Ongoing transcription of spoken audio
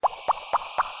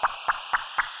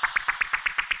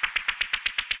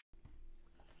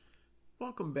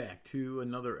welcome back to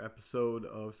another episode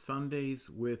of Sundays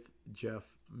with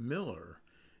Jeff Miller.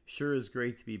 Sure is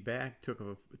great to be back. Took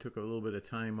a little bit of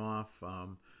time off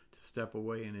to step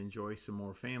away and enjoy some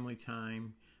more family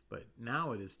time. But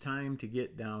now it is time to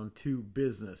get down to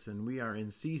business. And we are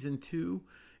in Season 2,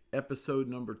 episode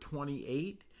number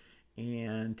 28.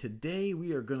 And today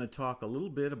we are going to talk a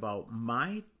little bit about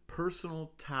my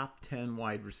personal top 10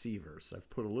 wide receivers.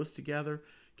 I've put a list together,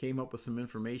 came up with some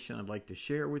information I'd like to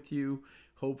share with you.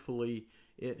 Hopefully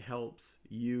it helps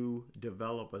you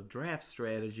develop a draft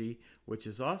strategy, which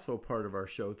is also part of our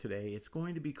show today. It's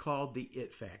going to be called the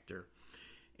It Factor.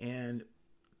 And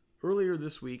earlier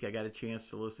this week, I got a chance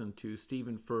to listen to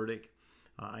Stephen Furtick.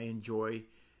 I enjoy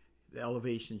the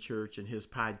Elevation Church and his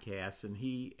podcast, and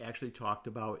he actually talked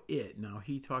about it. Now,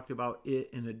 he talked about it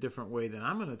in a different way than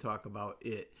I'm going to talk about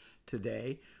it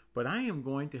today, but I am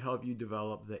going to help you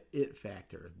develop the It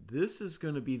Factor. This is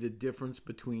going to be the difference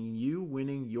between you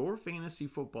winning your fantasy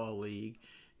football league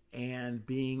and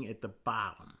being at the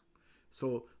bottom.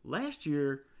 So last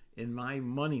year in my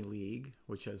money league,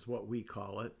 which is what we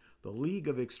call it, the League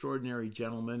of Extraordinary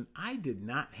Gentlemen, I did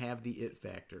not have the It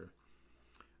Factor.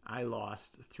 I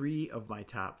lost 3 of my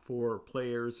top 4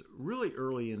 players really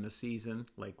early in the season.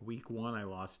 Like week 1, I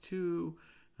lost 2.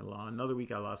 Another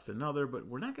week, I lost another. But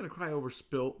we're not going to cry over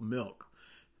spilt milk.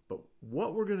 But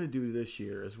what we're going to do this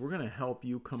year is we're going to help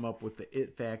you come up with the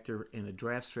It Factor and a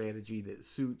draft strategy that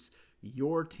suits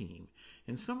your team.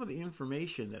 And some of the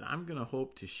information that I'm going to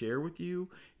hope to share with you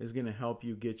is going to help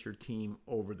you get your team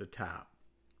over the top.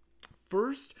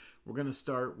 First, we're going to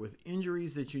start with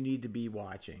injuries that you need to be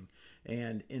watching.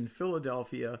 And in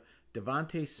Philadelphia,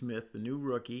 Devontae Smith, the new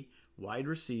rookie wide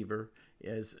receiver,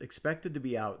 is expected to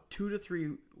be out 2 to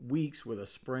 3 weeks with a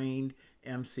sprained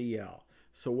MCL.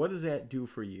 So what does that do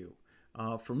for you?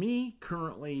 For me,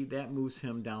 currently, that moves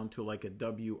him down to like a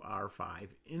WR5.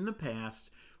 In the past,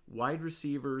 wide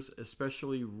receivers,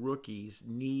 especially rookies,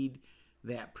 need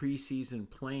that preseason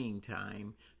playing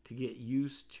time to get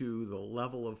used to the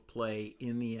level of play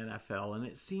in the NFL, and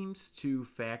it seems to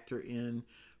factor in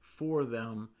for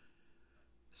them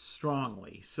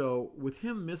strongly. So with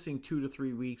him missing 2 to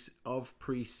 3 weeks of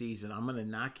preseason, I'm going to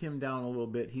knock him down a little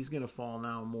bit. He's going to fall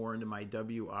now more into my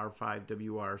WR5,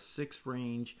 WR6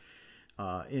 range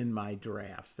in my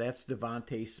drafts. That's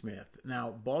Devontae Smith. Now,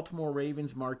 Baltimore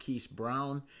Ravens Marquise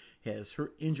Brown has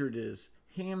injured his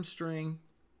hamstring.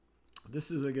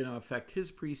 This is going to affect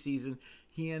his preseason.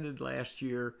 He ended last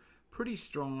year pretty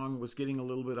strong, was getting a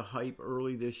little bit of hype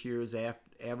early this year. His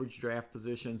average draft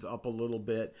position's up a little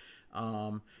bit.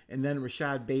 And then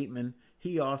Rashad Bateman,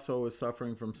 he also is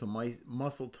suffering from some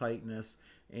muscle tightness,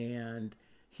 and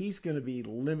he's going to be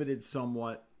limited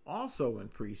somewhat also in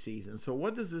preseason. So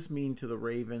what does this mean to the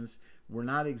Ravens? We're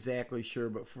not exactly sure,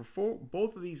 but for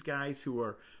both of these guys who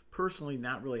are personally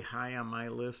not really high on my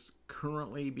list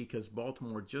currently because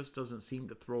Baltimore just doesn't seem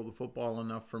to throw the football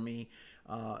enough for me,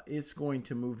 it's going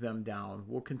to move them down.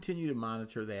 We'll continue to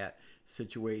monitor that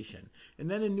situation.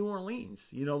 And then in New Orleans,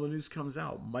 the news comes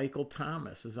out. Michael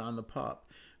Thomas is on the PUP.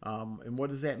 And what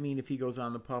does that mean if he goes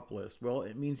on the PUP list? Well,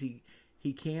 it means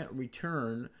he can't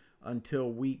return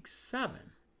until week 7.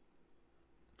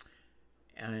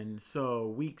 And so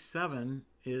week 7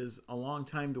 is a long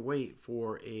time to wait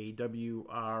for a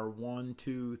WR1,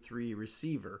 2, 3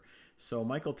 receiver. So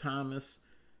Michael Thomas,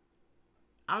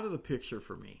 out of the picture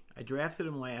for me. I drafted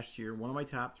him last year. One of my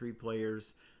top 3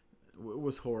 players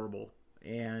was horrible.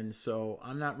 And so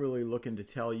I'm not really looking to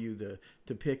tell you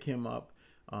to pick him up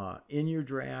in your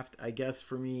draft. I guess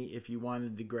for me, if you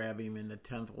wanted to grab him in the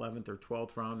 10th, 11th, or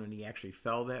 12th round and he actually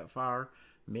fell that far,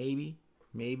 maybe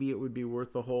it would be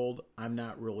worth the hold. I'm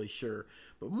not really sure.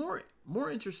 But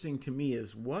more interesting to me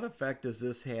is what effect does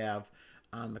this have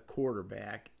on the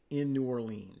quarterback in New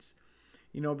Orleans?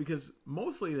 Because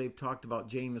mostly they've talked about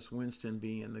Jameis Winston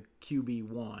being in the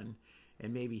QB1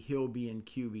 and maybe he'll be in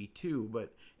QB2.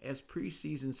 But as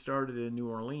preseason started in New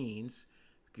Orleans,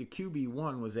 the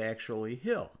QB1 was actually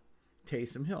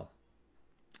Taysom Hill.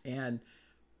 And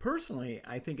personally,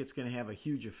 I think it's going to have a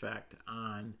huge effect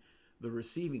on the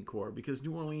receiving core because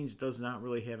New Orleans does not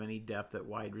really have any depth at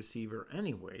wide receiver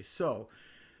anyway. So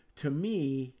to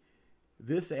me,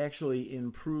 this actually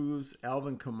improves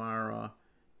Alvin Kamara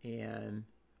and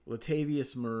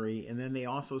Latavius Murray, and then they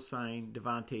also signed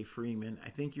Devontae Freeman. I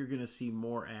think you're going to see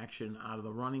more action out of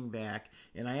the running back,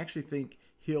 and I actually think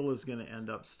Hill is going to end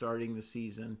up starting the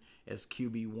season as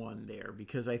QB1 there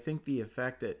because I think the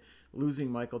effect that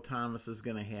losing Michael Thomas is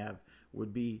going to have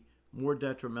would be more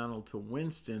detrimental to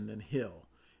Winston than Hill.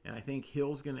 And I think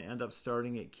Hill's going to end up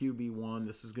starting at QB1.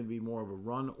 This is going to be more of a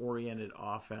run-oriented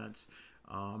offense.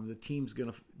 The team's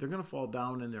they're gonna fall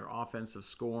down in their offensive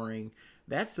scoring.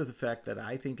 That's the effect that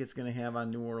I think it's going to have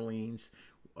on New Orleans.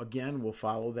 Again, we'll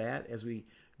follow that as we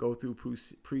go through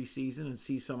preseason and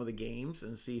see some of the games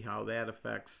and see how that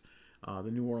affects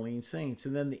the New Orleans Saints.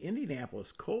 And then the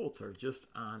Indianapolis Colts are just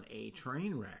on a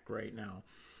train wreck right now.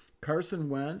 Carson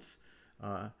Wentz,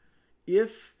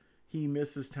 if he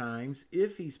misses times,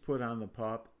 if he's put on the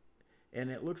PUP, and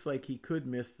it looks like he could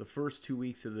miss the first 2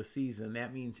 weeks of the season,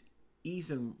 that means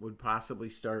Eason would possibly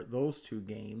start those 2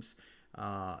 games.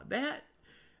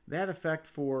 That effect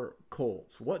for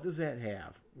Colts, what does that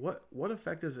have? What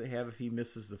effect does it have if he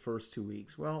misses the first 2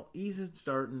 weeks? Well, Eason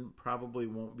starting probably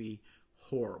won't be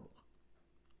horrible.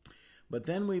 But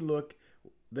then we look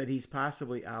that he's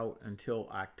possibly out until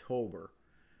October.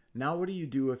 Now what do you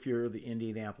do if you're the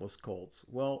Indianapolis Colts?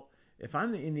 Well, if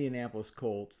I'm the Indianapolis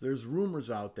Colts, there's rumors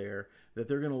out there that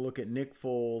they're going to look at Nick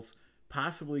Foles,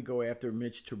 possibly go after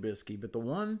Mitch Trubisky. But the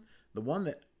one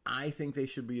that I think they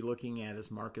should be looking at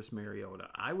is Marcus Mariota.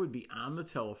 I would be on the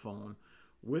telephone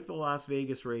with the Las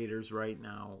Vegas Raiders right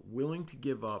now, willing to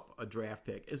give up a draft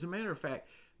pick. As a matter of fact,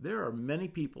 there are many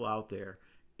people out there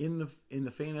in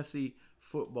the fantasy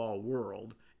football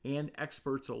world and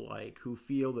experts alike who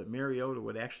feel that Mariota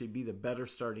would actually be the better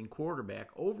starting quarterback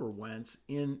over Wentz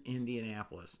in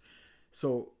Indianapolis.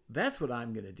 So that's what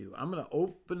I'm going to do. I'm going to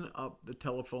open up the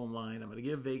telephone line. I'm going to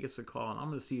give Vegas a call, and I'm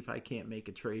going to see if I can't make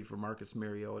a trade for Marcus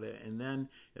Mariota. And then,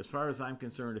 as far as I'm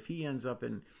concerned, if he ends up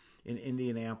in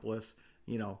Indianapolis,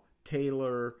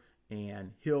 Taylor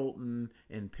and Hilton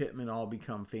and Pittman all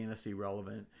become fantasy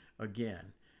relevant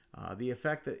again. The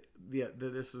effect that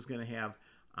this is going to have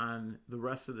on the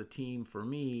rest of the team for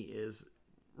me is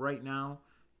right now,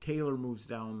 Taylor moves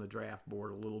down the draft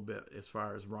board a little bit as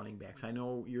far as running backs. I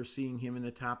know you're seeing him in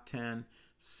the top 10,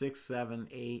 6, 7,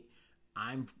 8.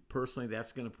 I'm personally,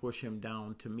 that's going to push him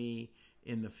down to me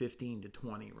in the 15 to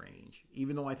 20 range.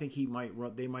 Even though I think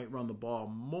they might run the ball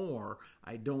more,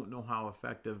 I don't know how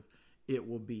effective it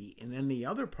will be. And then the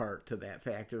other part to that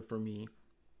factor for me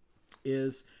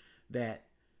is that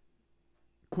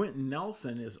Quentin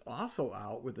Nelson is also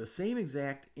out with the same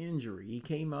exact injury. He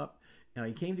came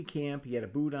to camp. He had a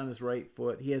boot on his right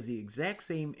foot. He has the exact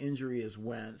same injury as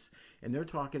Wentz, and they're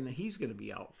talking that he's going to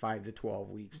be out 5 to 12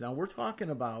 weeks. Now, we're talking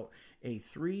about a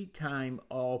 3-time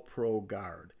All-Pro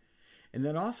guard. And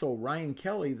then also Ryan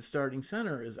Kelly, the starting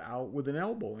center, is out with an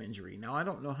elbow injury. Now, I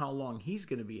don't know how long he's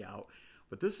going to be out,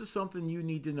 but this is something you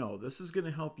need to know. This is going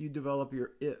to help you develop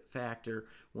your it factor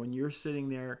when you're sitting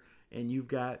there and you've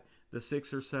got the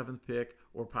 6th or 7th pick,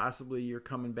 or possibly you're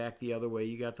coming back the other way.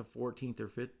 You got the 14th or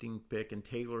 15th pick, and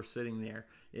Taylor sitting there.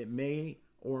 It may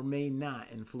or may not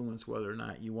influence whether or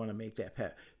not you want to make that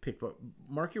pick. But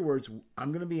mark your words,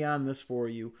 I'm going to be on this for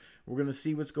you. We're going to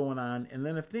see what's going on. And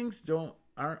then if things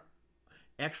aren't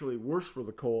actually worse for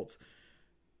the Colts,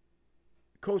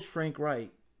 Coach Frank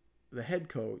Reich, the head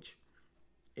coach,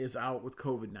 is out with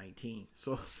COVID-19.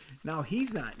 So now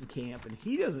he's not in camp, and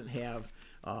he doesn't have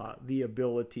the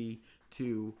ability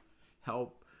to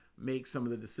help make some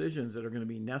of the decisions that are going to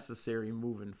be necessary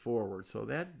moving forward. So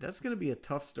that's going to be a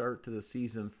tough start to the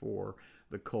season for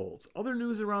the Colts. Other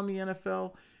news around the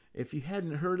NFL, if you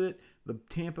hadn't heard it, the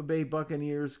Tampa Bay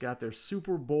Buccaneers got their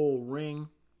Super Bowl ring.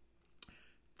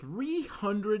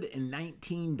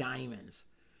 319 diamonds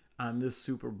on this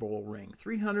Super Bowl ring.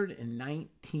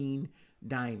 319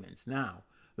 diamonds. Now,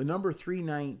 the number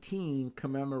 319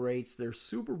 commemorates their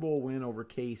Super Bowl win over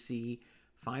KC.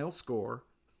 Final score,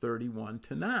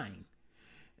 31-9.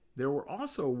 There were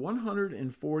also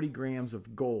 140 grams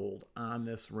of gold on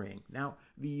this ring. Now,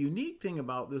 the unique thing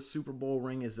about this Super Bowl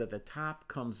ring is that the top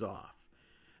comes off.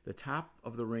 The top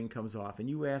of the ring comes off. And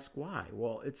you ask why?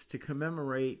 Well, it's to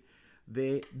commemorate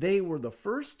they were the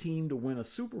first team to win a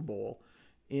Super Bowl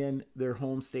in their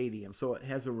home stadium. So it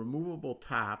has a removable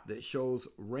top that shows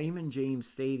Raymond James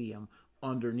Stadium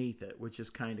underneath it, which is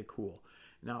kind of cool.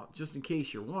 Now, just in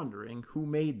case you're wondering who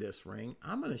made this ring,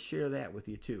 I'm going to share that with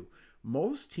you too.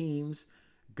 Most teams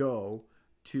go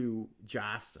to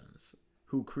Jostens,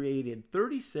 who created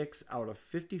 36 out of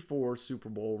 54 Super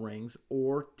Bowl rings,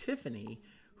 or Tiffany,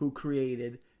 who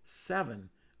created 7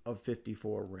 of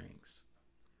 54 rings.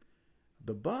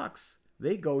 The Bucks,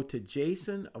 they go to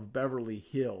Jason of Beverly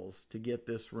Hills to get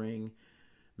this ring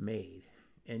made.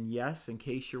 And yes, in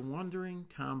case you're wondering,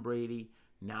 Tom Brady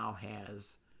now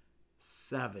has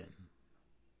 7,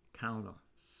 count them,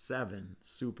 7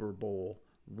 Super Bowl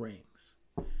rings.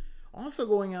 Also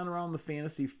going on around the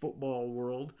fantasy football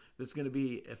world that's going to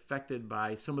be affected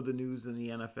by some of the news in the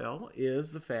NFL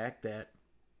is the fact that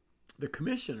the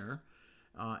commissioner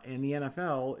and the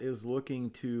NFL is looking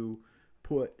to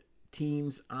put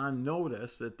teams on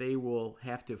notice that they will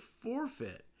have to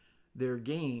forfeit their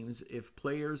games if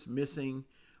players missing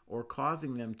or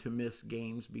causing them to miss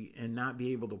games and not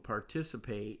be able to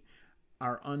participate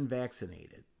are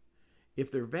unvaccinated. If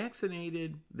they're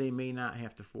vaccinated, they may not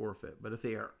have to forfeit. But if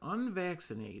they are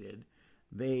unvaccinated,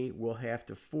 they will have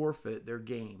to forfeit their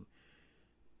game.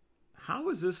 How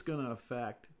is this going to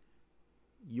affect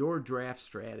your draft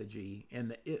strategy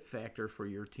and the it factor for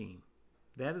your team?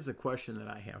 That is a question that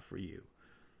I have for you.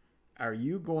 Are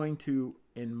you going to,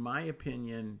 in my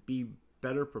opinion, be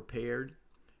better prepared?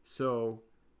 So,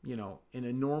 in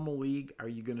a normal league, are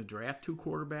you going to draft 2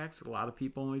 quarterbacks? A lot of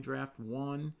people only draft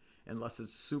 1, unless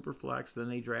it's super flex. Then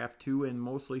they draft 2 and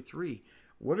mostly 3.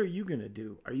 What are you going to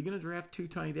do? Are you going to draft 2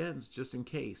 tight ends just in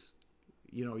case?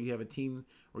 You have a team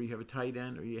or you have a tight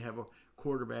end or you have a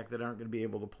quarterback that aren't going to be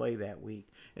able to play that week.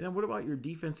 And then what about your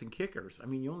defense and kickers? I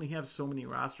mean, you only have so many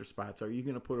roster spots. Are you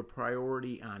going to put a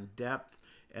priority on depth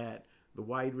at the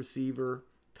wide receiver,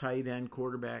 tight end,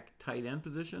 quarterback, tight end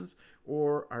positions?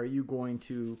 Or are you going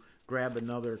to grab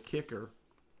another kicker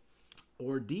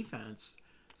or defense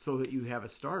so that you have a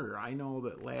starter? I know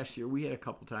that last year we had a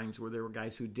couple times where there were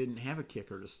guys who didn't have a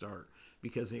kicker to start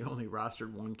because they only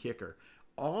rostered 1 kicker.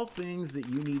 All things that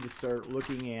you need to start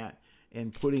looking at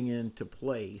and putting into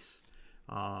place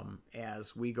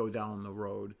as we go down the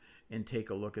road and take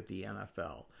a look at the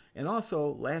NFL. And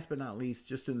also, last but not least,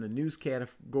 just in the news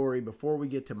category, before we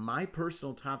get to my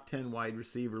personal top 10 wide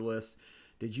receiver list,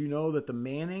 did you know that the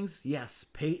Mannings, yes,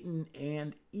 Peyton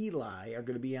and Eli, are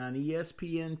going to be on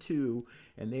ESPN2,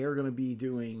 and they are going to be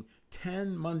doing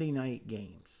 10 Monday night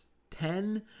games.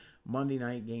 10 Monday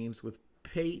night games with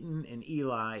Peyton and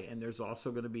Eli, and there's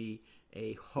also going to be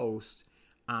a host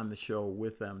on the show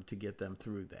with them to get them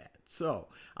through that. So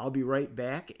I'll be right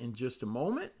back in just a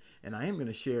moment, and I am going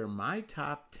to share my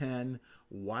top 10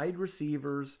 wide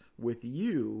receivers with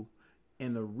you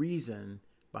and the reason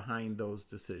behind those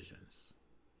decisions.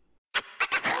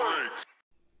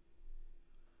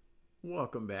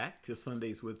 Welcome back to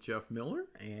Sundays with Jeff Miller,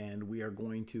 and we are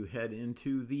going to head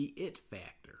into the It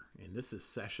Factor, and this is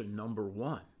session number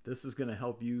 1. This is going to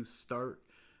help you start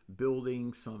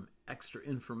building some extra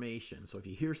information. So if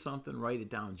you hear something, write it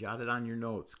down, jot it on your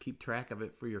notes, keep track of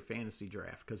it for your fantasy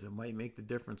draft because it might make the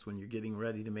difference when you're getting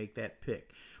ready to make that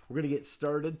pick. We're going to get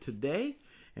started today,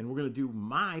 and we're going to do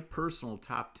my personal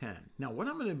top 10. Now, what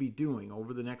I'm going to be doing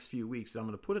over the next few weeks, I'm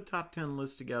going to put a top 10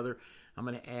 list together. I'm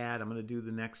going to do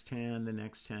the next 10, and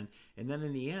then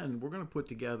in the end, we're going to put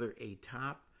together a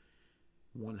top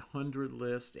 100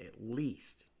 list at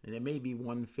least, and it may be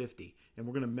 150, and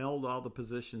we're going to meld all the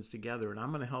positions together, and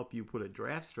I'm going to help you put a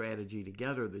draft strategy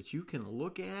together that you can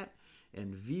look at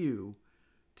and view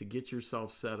to get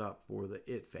yourself set up for the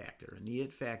It Factor. And the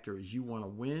It Factor is you want to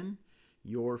win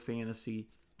your fantasy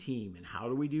team. And how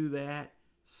do we do that?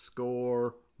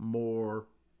 Score more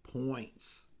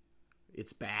points.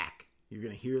 It's back. You're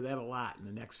going to hear that a lot in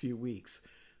the next few weeks.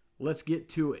 Let's get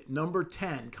to it. Number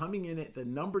 10, coming in at the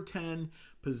number 10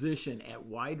 position at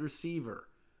wide receiver,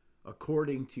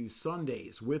 according to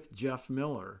Sundays with Jeff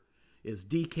Miller, is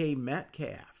DK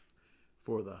Metcalf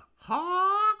for the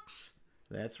Hawks.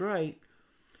 That's right.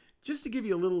 Just to give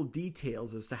you a little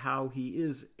details as to how he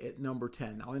is at number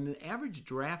 10. Now, in the average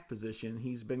draft position,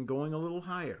 he's been going a little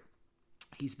higher.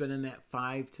 He's been in that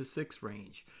 5 to 6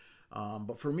 range.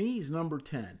 But for me, he's number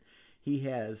 10. He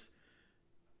has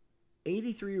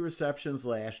 83 receptions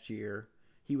last year.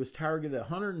 He was targeted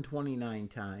 129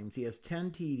 times. He has 10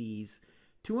 TDs,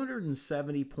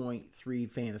 270.3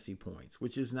 fantasy points,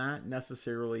 which is not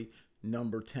necessarily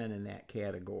number 10 in that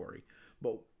category.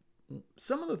 But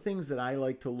some of the things that I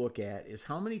like to look at is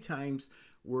how many times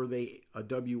were they a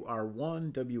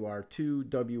WR1, WR2,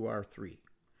 WR3.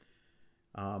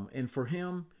 And for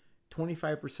him,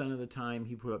 25% of the time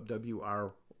he put up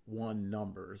WR1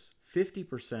 numbers,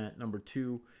 50% number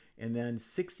 2, and then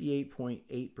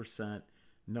 68.8%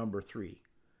 number 3.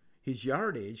 His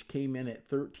yardage came in at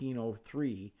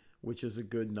 1303, which is a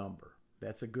good number.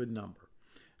 That's a good number.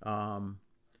 And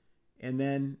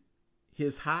then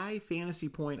his high fantasy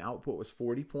point output was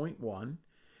 40.1.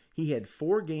 He had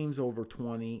 4 games over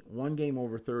 20, 1 game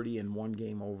over 30, and 1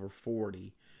 game over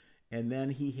 40. And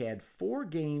then he had 4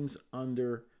 games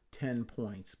under 10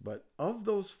 points. But of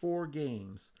those 4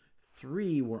 games,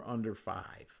 3 were under 5.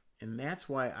 And that's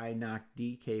why I knocked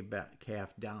DK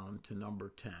Metcalf down to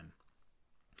number 10.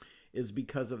 Is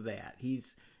because of that.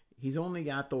 He's only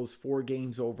got those 4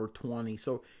 games over 20.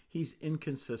 So he's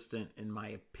inconsistent, in my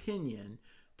opinion,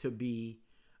 to be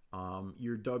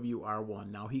your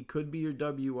WR1. Now, he could be your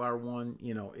WR1,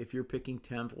 if you're picking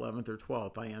 10th, 11th, or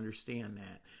 12th. I understand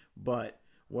that. But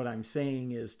what I'm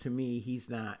saying is, to me, he's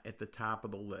not at the top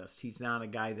of the list. He's not a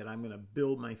guy that I'm going to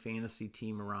build my fantasy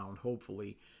team around,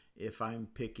 hopefully, if I'm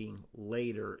picking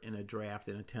later in a draft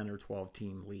in a 10 or 12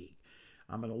 team league.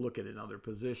 I'm going to look at another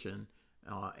position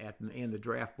and the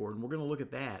draft board, and we're going to look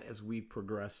at that as we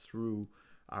progress through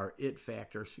our it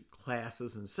factors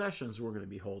classes and sessions we're going to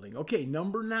be holding. Okay,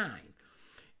 number 9,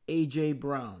 A.J.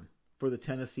 Brown for the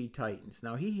Tennessee Titans.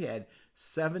 Now, he had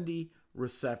 70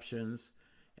 receptions.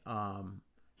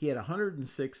 He had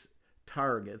 106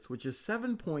 targets, which is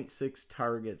 7.6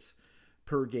 targets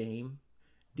per game.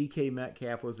 DK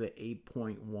Metcalf was at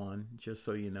 8.1, just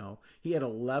so you know. He had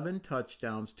 11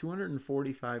 touchdowns,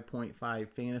 245.5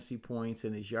 fantasy points,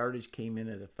 and his yardage came in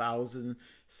at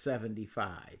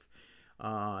 1,075.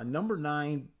 Number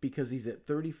 9, because he's at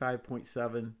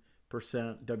 35.7%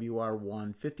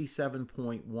 WR1,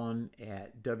 57.1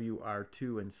 at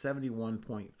WR2, and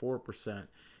 71.4%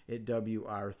 at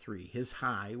WR3. His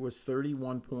high was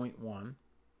 31.1.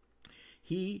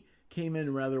 He came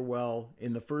in rather well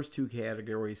in the first 2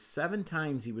 categories. 7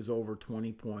 times he was over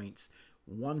 20 points,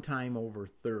 1 time over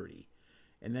 30.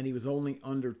 And then he was only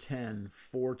under 10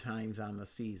 4 times on the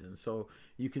season. So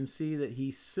you can see that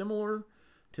he's similar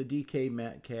to DK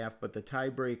Metcalf, but the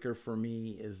tiebreaker for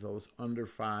me is those under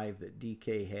 5 that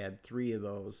DK had. 3 of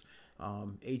those.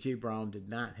 A.J. Brown did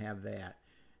not have that,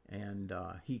 and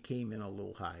he came in a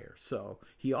little higher. So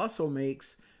he also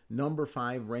makes number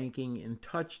 5 ranking in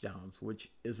touchdowns, which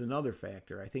is another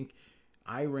factor. I think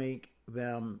I rank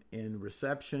them in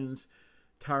receptions,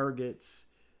 targets,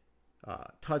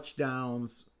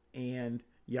 touchdowns, and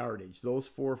yardage. Those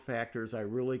 4 factors I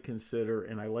really consider,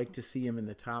 and I like to see him in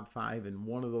the top 5 in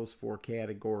one of those 4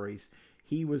 categories.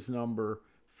 He was number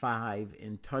 5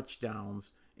 in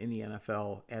touchdowns in the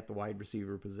NFL at the wide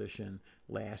receiver position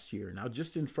last year. Now,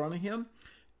 just in front of him,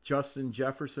 Justin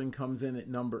Jefferson comes in at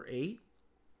number 8.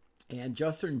 And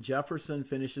Justin Jefferson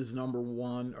finishes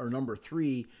number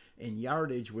 3 in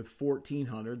yardage with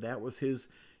 1,400. That was his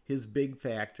big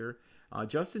factor.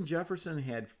 Justin Jefferson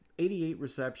had 88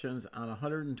 receptions on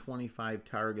 125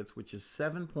 targets, which is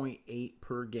 7.8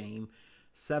 per game,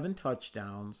 7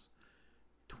 touchdowns,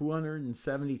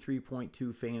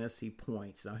 273.2 fantasy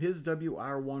points. Now, his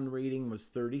WR1 rating was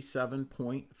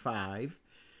 37.5,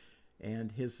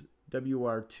 and his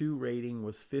WR2 rating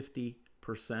was 50%,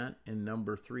 and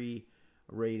number 3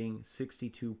 rating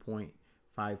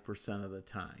 62.5% of the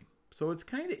time. So it's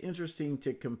kind of interesting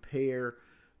to compare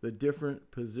the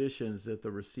different positions that the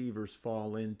receivers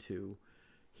fall into.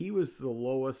 He was the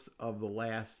lowest of the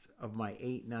last of my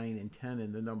 8, 9, and 10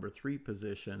 in the number 3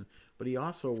 position, but he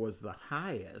also was the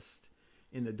highest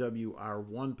in the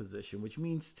WR1 position, which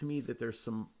means to me that there's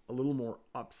a little more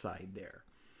upside there.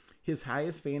 His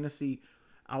highest fantasy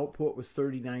output was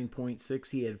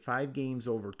 39.6. He had 5 games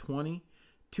over 20,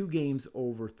 2 games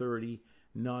over 30,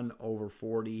 none over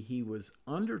 40. He was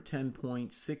under 10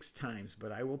 points 6 times,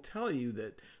 but I will tell you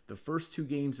that the first 2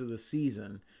 games of the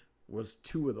season was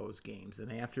 2 of those games,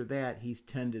 and after that he's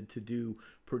tended to do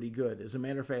pretty good. As a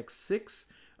matter of fact, 6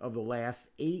 of the last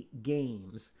 8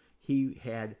 games he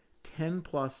had 10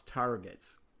 plus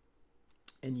targets.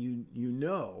 And you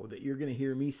know that you're going to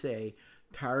hear me say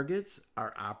targets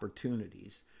are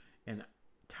opportunities, and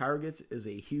targets is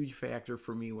a huge factor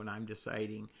for me when I'm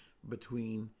deciding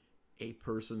between a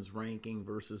person's ranking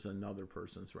versus another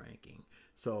person's ranking.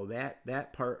 So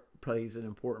that part plays an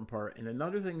important part. And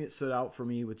another thing that stood out for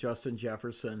me with Justin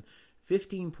Jefferson,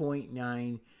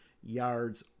 15.9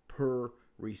 yards per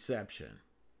reception.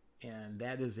 And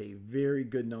that is a very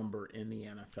good number in the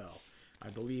NFL. I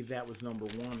believe that was number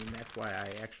 1, and that's why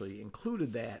I actually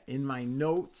included that in my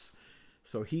notes.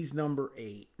 So he's number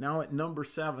 8. Now at number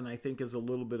 7, I think is a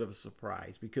little bit of a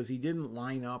surprise because he didn't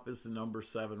line up as the number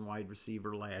 7 wide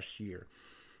receiver last year.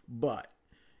 But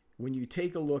when you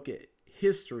take a look at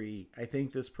history, I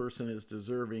think this person is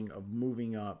deserving of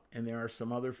moving up, and there are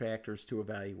some other factors to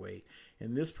evaluate.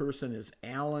 And this person is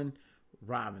Allen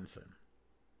Robinson.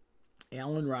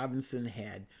 Allen Robinson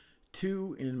had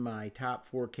 2 in my top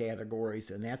 4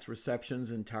 categories, and that's receptions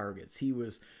and targets. He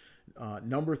was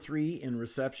number 3 in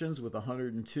receptions with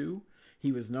 102.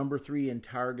 He was number 3 in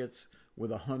targets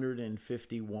with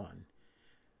 151.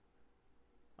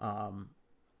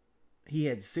 He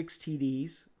had 6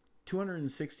 TDs,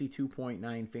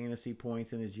 262.9 fantasy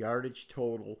points, and his yardage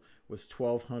total was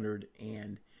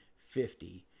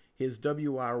 1,250. His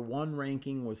WR1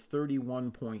 ranking was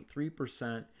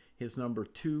 31.3%. His number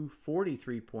 2,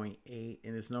 43.8,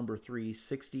 and his number 3,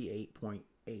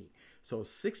 68.8. So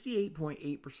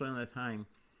 68.8% of the time,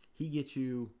 he gets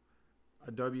you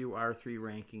a WR3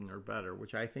 ranking or better,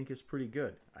 which I think is pretty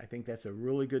good. I think that's a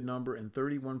really good number, and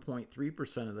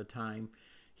 31.3% of the time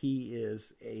he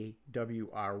is a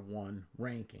WR1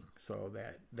 ranking. So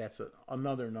that's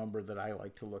another number that I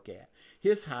like to look at.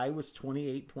 His high was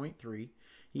 28.3.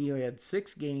 He had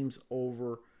 6 games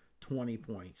over 20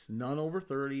 points, none over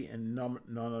 30 and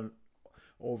none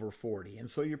over 40. And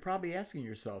so you're probably asking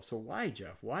yourself, so why,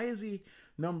 Jeff? Why is he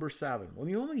number 7? Well,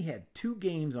 he only had 2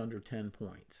 games under 10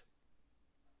 points.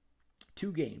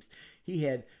 2 games. He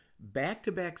had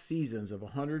back-to-back seasons of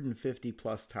 150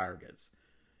 plus targets,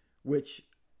 which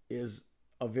is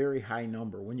a very high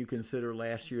number when you consider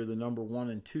last year the number 1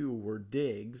 and 2 were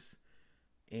Diggs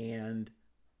and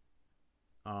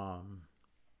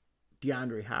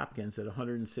DeAndre Hopkins at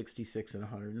 166 and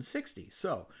 160.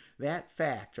 So that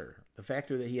factor, the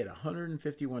factor that he had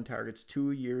 151 targets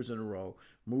 2 years in a row,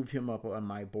 moved him up on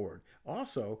my board.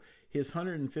 Also, his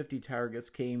 150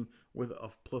 targets came with a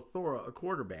plethora of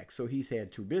quarterbacks. So he's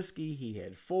had Trubisky, he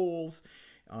had Foles.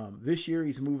 This year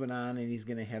he's moving on and he's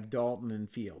going to have Dalton and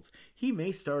Fields. He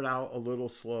may start out a little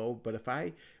slow, but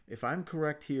if I'm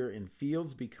correct here and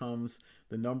Fields becomes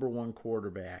the number 1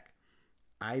 quarterback,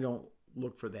 I don't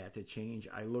look for that to change.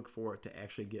 I look for it to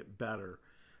actually get better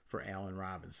for Allen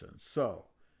Robinson. So,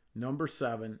 number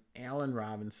 7, Allen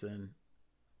Robinson.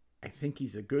 I think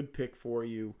he's a good pick for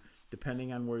you,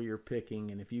 depending on where you're picking.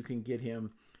 And if you can get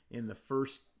him in the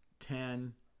first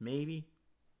 10, maybe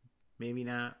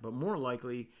not, but more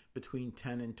likely between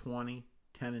 10 and 20,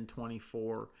 10 and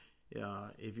 24,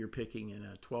 if you're picking in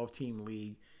a 12-team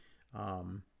league.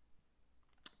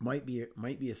 Might be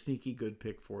a sneaky good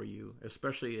pick for you,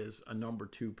 especially as a number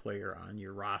 2 player on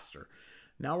your roster.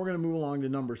 Now we're going to move along to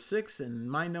number 6, and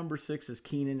my number 6 is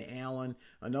Keenan Allen,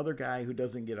 another guy who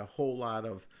doesn't get a whole lot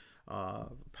of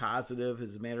positive.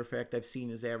 As a matter of fact, I've seen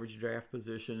his average draft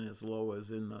position as low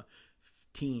as in the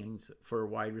teens for a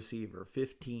wide receiver,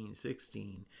 15,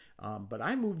 16. But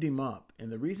I moved him up,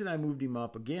 and the reason I moved him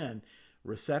up, again,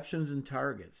 receptions and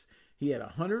targets. He had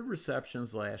 100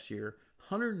 receptions last year,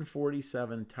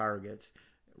 147 targets,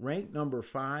 ranked number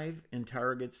 5 in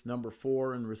targets, number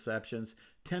 4 in receptions,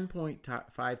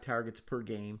 10.5 targets per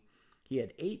game. He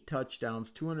had 8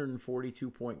 touchdowns,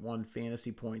 242.1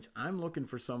 fantasy points. I'm looking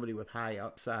for somebody with high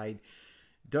upside.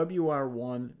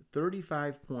 WR1,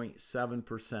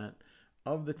 35.7%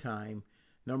 of the time.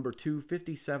 Number 2,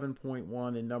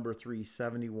 57.1, and number 3,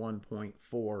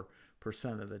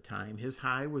 71.4% of the time. His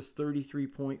high was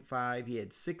 33.5. He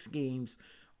had 6 games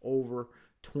over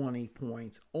 20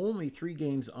 points, only 3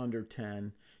 games under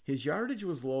 10. His yardage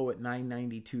was low at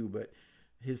 992, but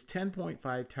his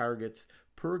 10.5 targets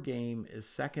per game is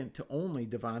second to only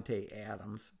Devontae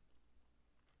Adams.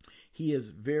 He is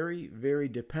very, very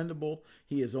dependable.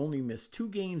 He has only missed 2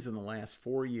 games in the last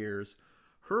 4 years.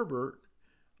 Herbert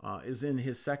is in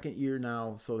his second year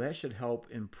now, so that should help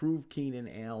improve Keenan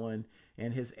Allen,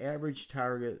 and his average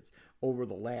targets over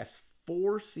the last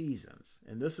 4 seasons,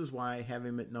 and this is why I have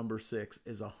him at number 6,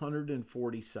 is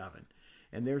 147.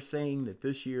 And they're saying that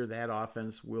this year that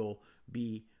offense will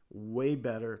be way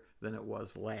better than it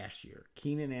was last year.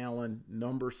 Keenan Allen,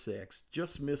 number 6,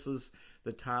 just misses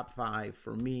the top 5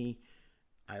 for me.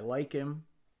 I like him.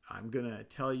 I'm going to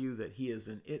tell you that he is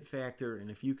an it factor,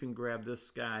 and if you can grab this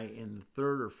guy in the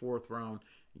 3rd or 4th round,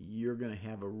 you're going to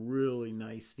have a really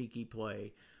nice sneaky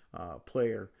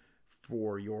player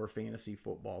for your fantasy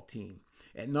football team.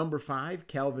 At number 5,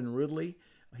 Calvin Ridley.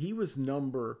 He was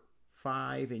number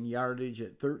 5 in yardage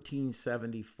at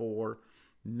 1374,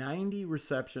 90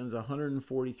 receptions,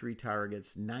 143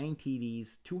 targets, 9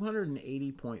 TDs,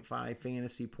 280.5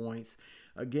 fantasy points.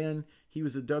 Again, he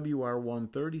was a WR1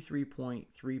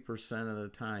 33.3% of the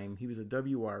time. He was a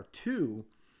WR2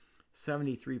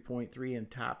 73.3, and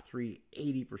top 3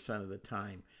 80% of the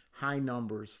time. High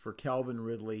numbers for Calvin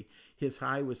Ridley. His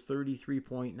high was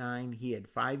 33.9. He had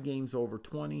 5 games over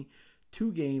 20,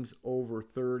 2 games over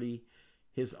 30.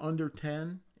 His under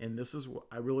 10, and this is what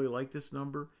I really like this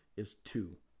number, is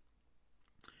 2.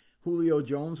 Julio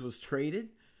Jones was traded,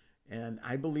 and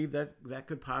I believe that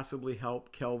could possibly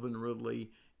help Calvin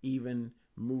Ridley even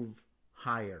move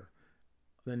higher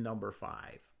than number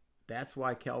 5. That's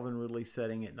why Calvin Ridley's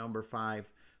setting at number 5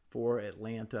 for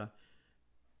Atlanta.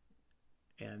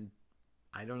 And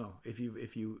I don't know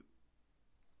if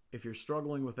you're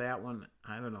struggling with that one.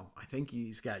 I don't know. I think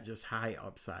he's got just high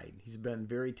upside. He's been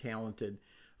very talented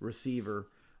receiver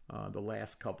the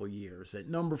last couple years. At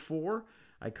number 4,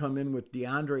 I come in with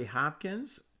DeAndre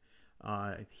Hopkins.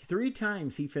 3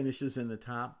 times he finishes in the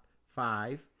top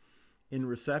 5. In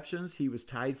receptions, he was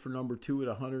tied for number 2 at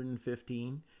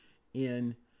 115.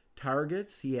 In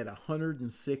targets, he had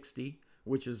 160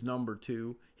 which is number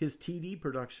 2. His TD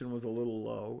production was a little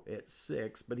low at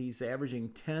 6, but he's averaging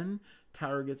 10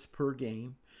 targets per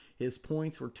game. His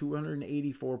points were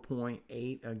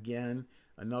 284.8. Again,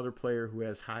 another player who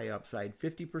has high upside.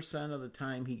 50% of the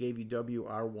time he gave you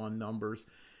WR1 numbers.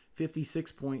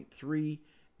 56.3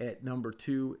 at number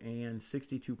 2 and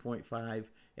 62.5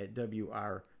 at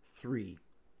WR3.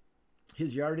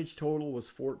 His yardage total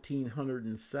was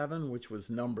 1,407, which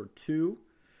was number 2.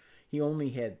 He only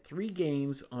had 3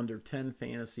 games under 10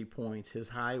 fantasy points. His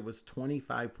high was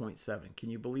 25.7. Can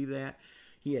you believe that?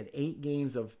 He had 8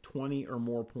 games of 20 or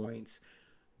more points,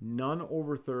 none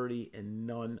over 30 and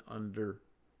none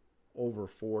over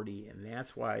 40, and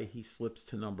that's why he slips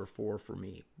to number 4 for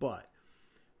me. But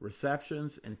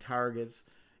receptions and targets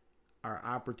are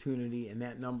opportunity, and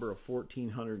that number of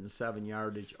 1,407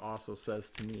 yardage also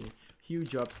says to me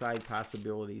huge upside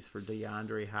possibilities for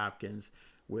DeAndre Hopkins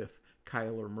with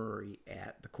Kyler Murray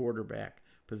at the quarterback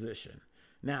position.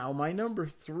 Now, my number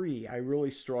 3, I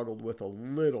really struggled with a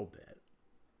little bit,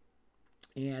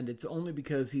 and it's only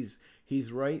because he's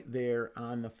right there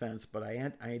on the fence. But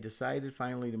I decided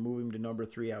finally to move him to number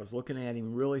 3. I was looking at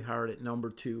him really hard at number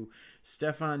 2,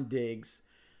 Stefon Diggs.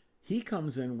 He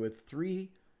comes in with three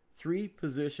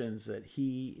positions that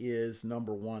he is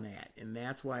number 1 at, and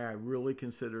that's why I really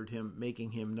considered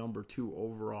making him number 2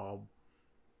 overall,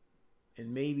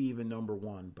 and maybe even number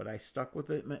 1. But I stuck with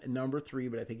it at number 3.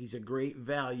 But I think he's a great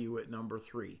value at number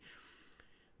 3.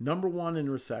 Number 1 in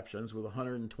receptions with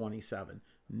 127.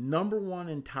 Number 1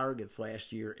 in targets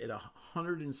last year at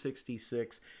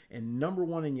 166, and number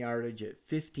 1 in yardage at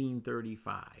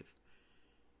 1,535.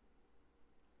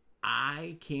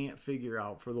 I can't figure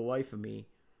out for the life of me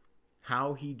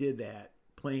how he did that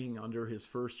playing under his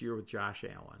first year with Josh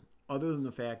Allen, other than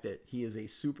the fact that he is a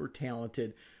super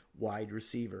talented wide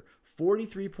receiver.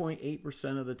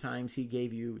 43.8% of the times he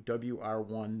gave you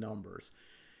WR1 numbers.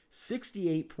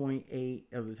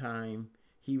 68.8% of the time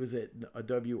he was at a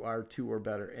WR2 or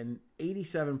better, and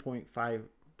 87.5%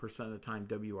 of the time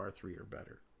WR3 or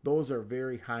better. Those are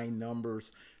very high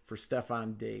numbers for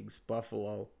Stefon Diggs,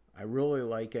 Buffalo. I really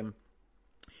like him.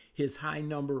 His high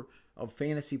number of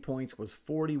fantasy points was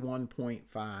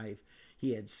 41.5.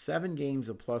 He had 7 games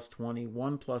of plus 20,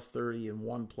 1 plus 30, and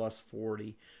 1 plus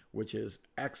 40, which is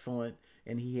excellent.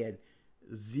 And he had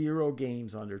 0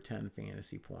 games under 10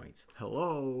 fantasy points.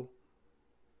 Hello?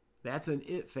 That's an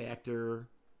it factor.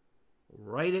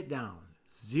 Write it down.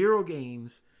 0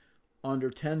 games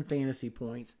under 10 fantasy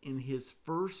points in his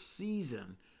first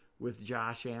season with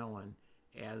Josh Allen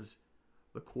as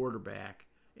the quarterback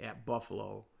at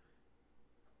Buffalo.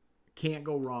 Can't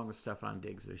go wrong with Stefon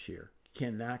Diggs this year.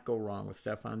 Cannot go wrong with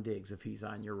Stefon Diggs if he's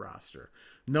on your roster.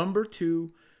 Number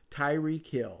 2, Tyreek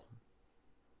Hill.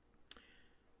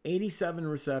 87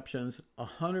 receptions,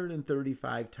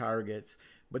 135 targets,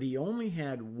 but he only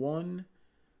had one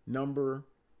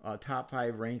top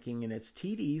 5 ranking, and it's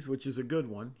TDs, which is a good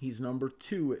one. He's number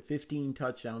 2 at 15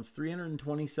 touchdowns,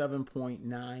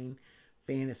 327.9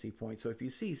 fantasy points. So if you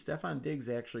see, Stefon Diggs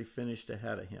actually finished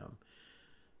ahead of him.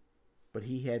 But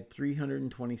he had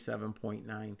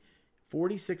 327.9,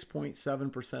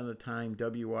 46.7% of the time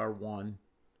WR1,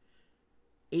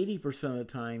 80% of the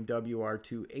time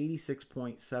WR2,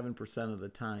 86.7% of the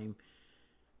time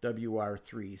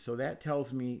WR3. So that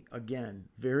tells me, again,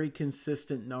 very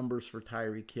consistent numbers for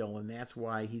Tyreek Hill, and that's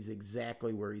why he's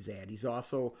exactly where he's at. He's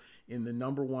also in the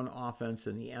number 1 offense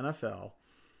in the NFL.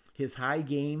 His high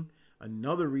game,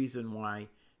 another reason why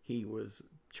he was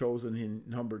chosen in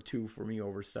number 2 for me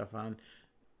over Stefon.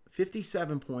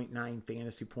 57.9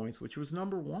 fantasy points, which was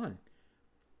number 1.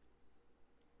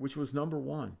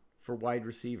 For wide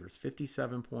receivers.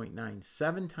 57.9.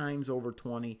 7 times over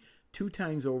 20, 2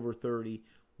 times over 30,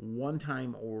 1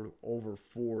 time over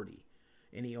 40.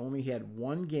 And he only had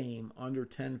 1 game under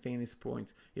 10 fantasy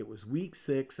points. It was week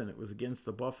 6, and it was against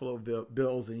the Buffalo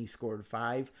Bills, and he scored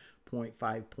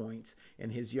 5.5 points.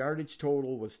 And his yardage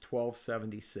total was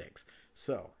 1,276.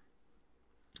 So,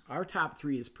 our top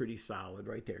 3 is pretty solid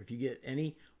right there. If you get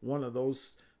any one of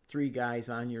those 3 guys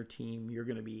on your team, you're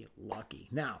going to be lucky.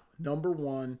 Now, number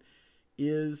 1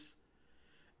 is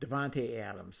Davante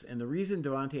Adams. And the reason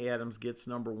Davante Adams gets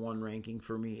number 1 ranking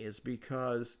for me is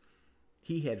because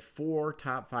he had 4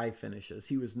 top 5 finishes.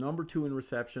 He was number 2 in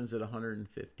receptions at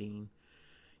 115.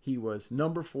 He was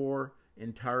number 4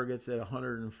 in targets at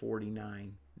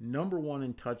 149. Number 1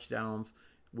 in touchdowns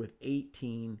with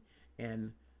 18.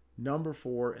 And number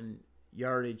 4 in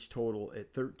yardage total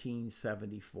at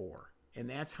 1,374. And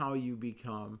that's how you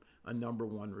become a number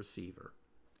 1 receiver.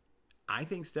 I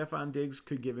think Stefon Diggs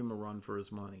could give him a run for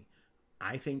his money.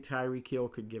 I think Tyreek Hill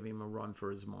could give him a run for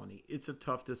his money. It's a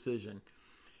tough decision.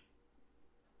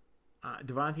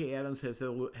 Davante Adams has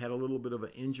had a little bit of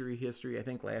an injury history. I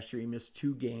think last year he missed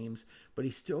 2 games, but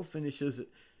he still finishes,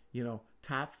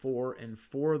 top 4 in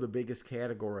 4 of the biggest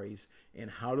categories.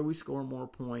 And how do we score more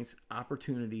points?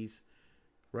 Opportunities,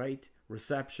 right?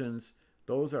 Receptions,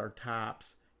 those are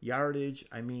tops. Yardage,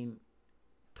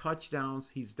 touchdowns.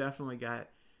 He's definitely got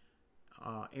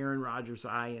Aaron Rodgers'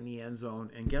 eye in the end zone.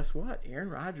 And guess what? Aaron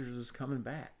Rodgers is coming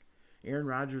back.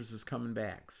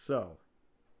 So,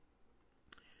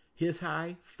 his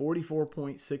high,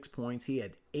 44.6 points. He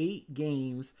had 8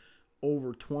 games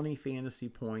over 20 fantasy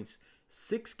points,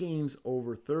 6 games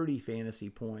over 30 fantasy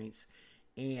points,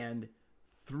 and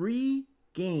 3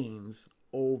 games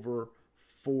over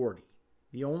 40.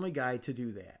 The only guy to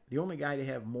do that. The only guy to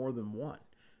have more than one.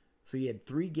 So he had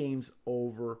 3 games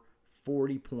over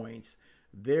 40 points.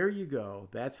 There you go.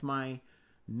 That's my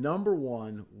number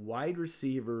 1 wide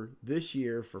receiver this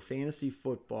year for fantasy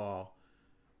football.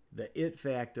 The it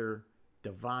factor,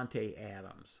 Davante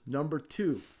Adams. Number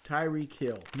 2, Tyreek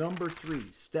Hill. Number 3,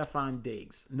 Stefon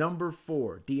Diggs. Number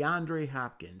 4, DeAndre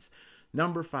Hopkins.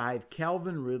 Number 5,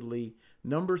 Calvin Ridley.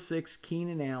 Number 6,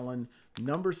 Keenan Allen.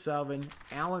 Number 7,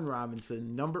 Allen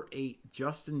Robinson. Number 8,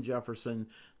 Justin Jefferson.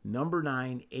 Number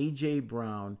 9, A.J.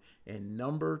 Brown. And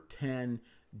number 10,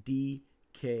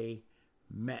 D.K.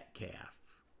 Metcalf.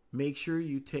 Make sure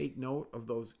you take note of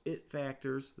those it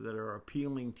factors that are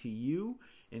appealing to you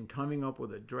in coming up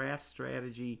with a draft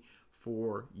strategy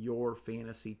for your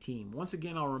fantasy team. Once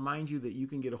again, I'll remind you that you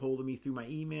can get a hold of me through my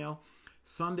email,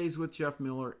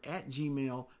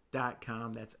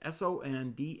 sundayswithjeffmiller@gmail.com. That's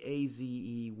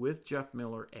SONDAZE with Jeff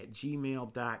Miller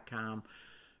 @gmail.com.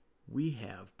 We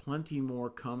have plenty more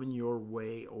coming your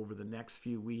way over the next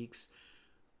few weeks.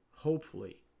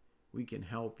 Hopefully, we can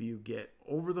help you get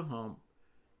over the hump,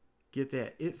 get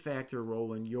that it factor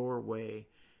rolling your way.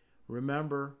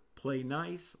 Remember, play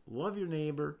nice, love your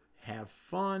neighbor, have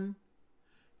fun.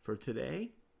 For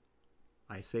today,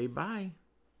 I say bye.